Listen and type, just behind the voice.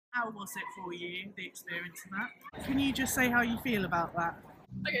How was it for you, the experience of that? Can you just say how you feel about that?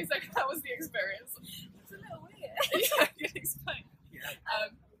 Okay, so that was the experience. It's a little weird. Yeah, you can explain. Yeah.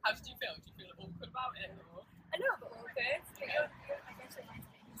 How did you feel? Did you feel awkward about it? Or? A little bit awkward. I guess you're nice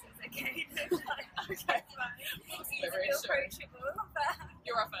things is okay. Okay. Easily approachable, but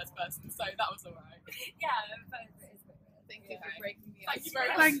You're our first person, so that was alright. yeah, but it is weird. Thank you for breaking the Thank ice. you very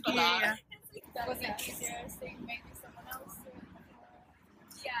much Thank for you. that. That Was was it easier seeing maybe someone else?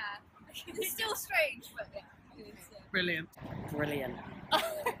 Yeah. It's still strange, but yeah. It's, Brilliant. Brilliant.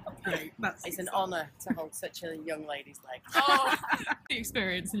 Great. That's It's an honour to hold such a young lady's leg. Oh, the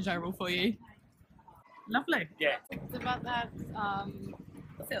experience in general for you. lovely. Yeah. It's about that. I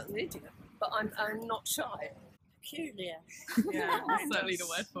felt an idiot, but I'm not shy. Peculiar. Yeah. That's certainly the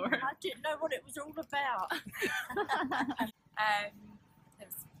word for it. I didn't know what it was all about. it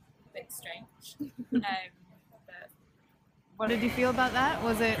was a bit strange. But What did you feel about that?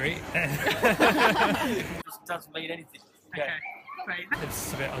 Was it? Great. Just doesn't mean anything. Okay. Great.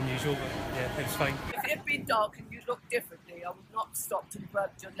 It's a bit unusual, but yeah, it was fine. If it had been dark and you looked differently, I would not have stopped and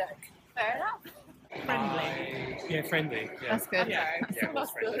grabbed your leg. Fair enough. Friendly. Yeah, friendly. Yeah. That's good. Yeah. Yeah, it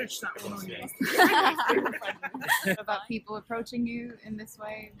was friendly. Push that one on you. About people approaching you in this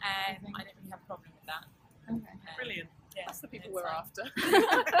way? I don't really have a problem with that. Okay. Brilliant. Yeah, That's the people it's we're fine. after.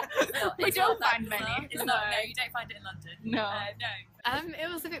 We It's don't not that find many. bizarre. It's not. No, you don't find it in London. No. No. It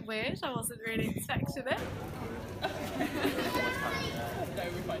was a bit weird. I wasn't really expecting it. No,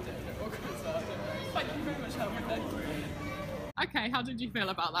 we find it a bit awkward as well, don't we? Thank you very much, Harpo. Okay, how did you feel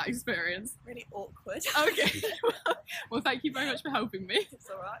about that experience? Really awkward. Okay. Well, thank you very much for helping me. It's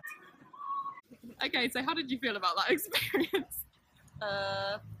alright. Okay, so how did you feel about that experience?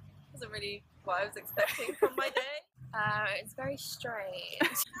 Wasn't really what I was expecting from my day. It's very strange.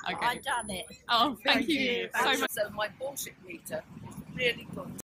 Okay. I done it. Oh, thank Thank you you. so much. So my bullshit meter is really good.